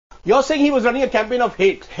You're saying he was running a campaign of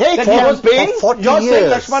hate. Hate campaign? For 40 You're years.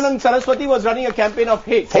 saying Lakshmanan Saraswati was running a campaign of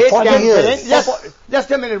hate. For 40 years.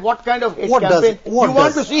 Just a minute. What kind of hate What campaign? does- what you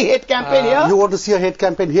want does- to see hate campaign here? You want to see a hate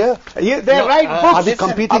campaign here? They write Are books we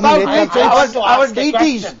competing in about hate campaigns? our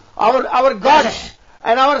deities, our gods,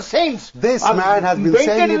 and our saints. This man has been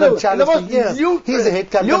saying it on channels for years. He's a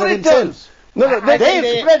hate campaigner himself. No,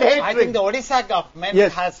 They spread hatred. I think the Odisha government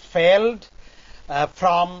has failed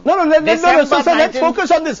from No, December so let's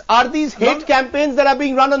focus on this. Are these hate campaigns that are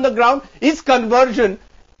being run on the ground? Is conversion,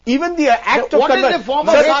 even the act of What conversion? is the form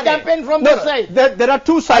of hate campaign from this side? There are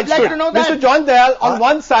two sides I'd like to it. to know that. Mr. John Dayal, on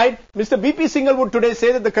one side, Mr. B.P. Singhal would today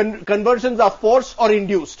say that the conversions are forced or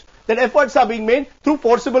induced. That efforts are being made through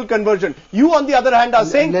forcible conversion. You, on the other hand, are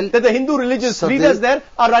saying that the Hindu religious leaders there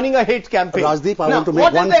are running a hate campaign. Rajdeep, I want to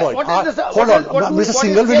make one point. Hold on, Mr.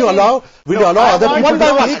 Singhal, will you allow other people to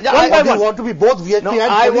speak? Or do you want to be both VHP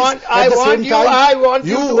and police at the same time? I want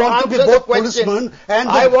you to want to be answer both the question. policemen and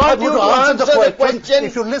I want you to answer the question.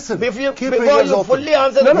 If you listen, keep your before ears you open. fully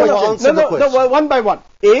answer the question. No, one by one.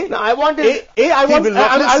 I'll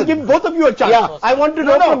give both of you a chance. Yeah. I want to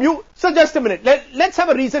know from you. So just a minute. Let's have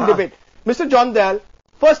a reasoned debate. Mr. John Dayal,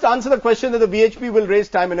 first answer the question that the VHP will raise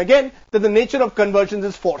time and again, that the nature of conversions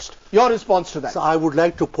is forced. Your response to that? So I would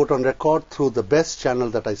like to put on record through the best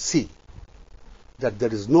channel that I see that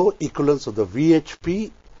there is no equivalence of the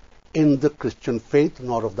VHP in the Christian faith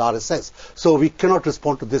nor of the RSS. So we cannot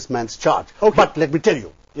respond to this man's charge. Okay. But let me tell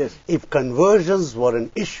you, yes, if conversions were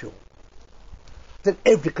an issue, then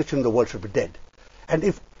every Christian in the world should be dead. And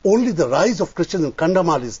if only the rise of Christians in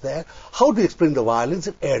Kandhamal is there, how do you explain the violence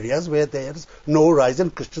in areas where there is no rise in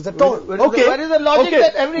Christians at all? Where is the logic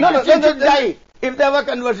that every Christian should die if there were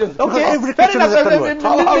conversions? Okay, every Christian is a convert.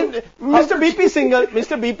 Mr. B.P.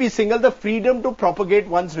 Singhal, the freedom to propagate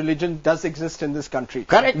one's religion does exist in this country.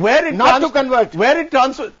 Correct. Not to convert. You have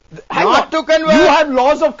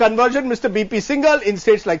laws of conversion, Mr. B.P. Singhal, in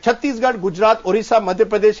states like Chhattisgarh, Gujarat, Orissa, Madhya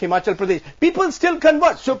Pradesh, Himachal Pradesh. People still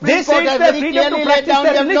convert. Supreme Court has very clearly laid down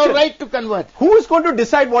they have no right to convert. Who is going to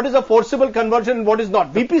decide what is a forcible conversion and what is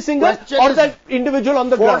not? B.P. Singhal or that individual on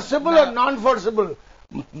the ground? Forcible or non-forcible?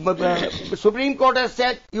 Supreme Court has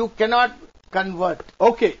said you cannot convert.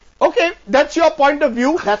 Okay, that's your point of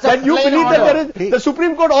view. That's that you believe order. that there is. The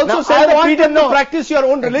Supreme Court also said that freedom to practice your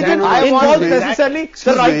own religion involves necessarily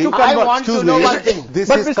the right to convert. I want to know one thing. This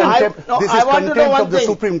is contempt of the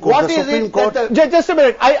Supreme Court. What is it? Just a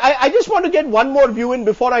minute. I just want to get one more view in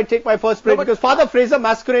before I take my first break, because Father Fraser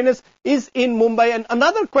Mascarenhas is in Mumbai. And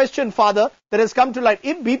another question, Father, that has come to light.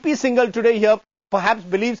 If B.P. Singhal today here perhaps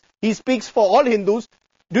believes he speaks for all Hindus,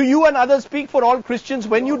 do you and others speak for all Christians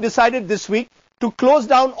when you decided this week to close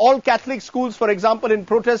down all Catholic schools, for example, in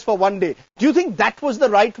protest for one day? Do you think that was the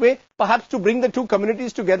right way, perhaps, to bring the two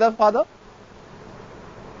communities together, Father?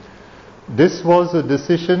 This was a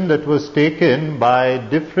decision that was taken by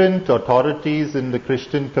different authorities in the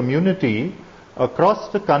Christian community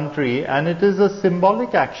across the country, and it is a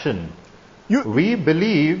symbolic action. We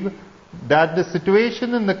believe that the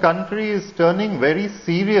situation in the country is turning very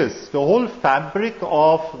serious. The whole fabric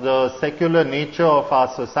of the secular nature of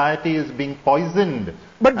our society is being poisoned.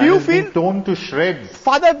 But do you feel torn to shreds?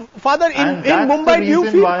 Father, in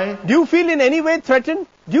Mumbai, do you feel in any way threatened?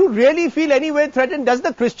 Do you really feel any way threatened? Does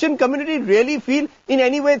the Christian community really feel in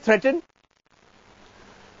any way threatened?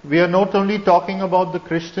 We are not only talking about the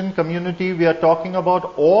Christian community, we are talking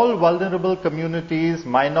about all vulnerable communities,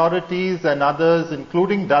 minorities and others,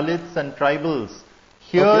 including Dalits and tribals.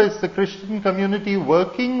 Here is the Christian community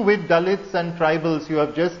working with Dalits and tribals. You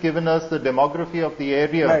have just given us the demography of the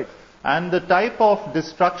area. Right. And the type of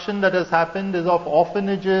destruction that has happened is of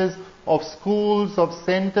orphanages, of schools, of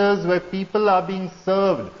centers where people are being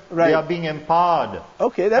served. Right. They are being empowered.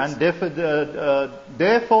 Okay, that's... And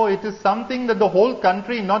therefore, it is something that the whole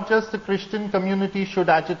country, not just the Christian community, should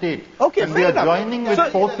agitate. Okay, and we are joining with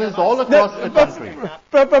forces all across the country.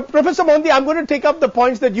 Professor Mondi, I'm going to take up the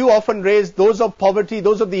points that you often raise, those of poverty,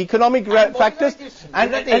 those of the economic factors,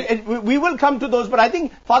 and we will come to those. But I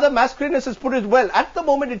think Father Mascarenhas has put it well. At the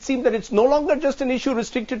moment, it seems that it's no longer just an issue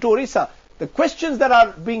restricted to Orissa. The questions that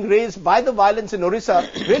are being raised by the violence in Orissa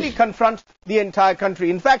really confront the entire country.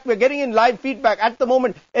 In fact, we're getting in live feedback at the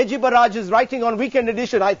moment. Eji Baraj is writing on Weekend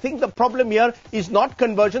Edition. I think the problem here is not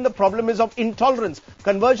conversion. The problem is of intolerance.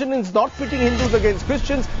 Conversion is not pitting Hindus against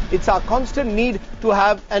Christians. It's our constant need to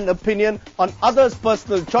have an opinion on others'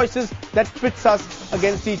 personal choices that pits us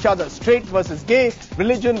against each other. Straight versus gay,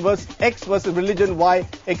 religion versus X versus religion Y,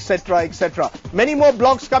 etc., etc. Many more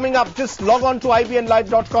blogs coming up. Just log on to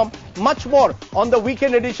ibnlive.com. Much more on the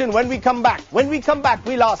Weekend Edition when we come back. When we come back,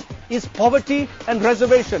 we'll ask, is poverty and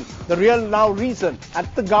reservation the real now reason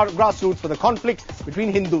at the grassroots for the conflict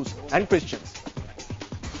between Hindus and Christians?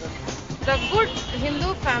 The good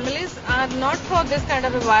Hindu families are not for this kind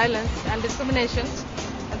of violence and discrimination.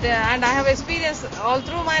 And I have experienced all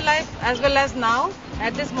through my life as well as now,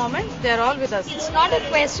 at this moment, they are all with us. It's not a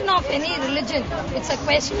question of any religion. It's a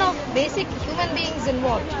question of basic human beings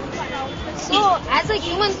involved. So, as a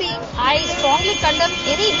human being, I strongly condemn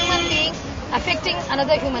any human being affecting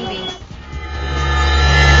another human being.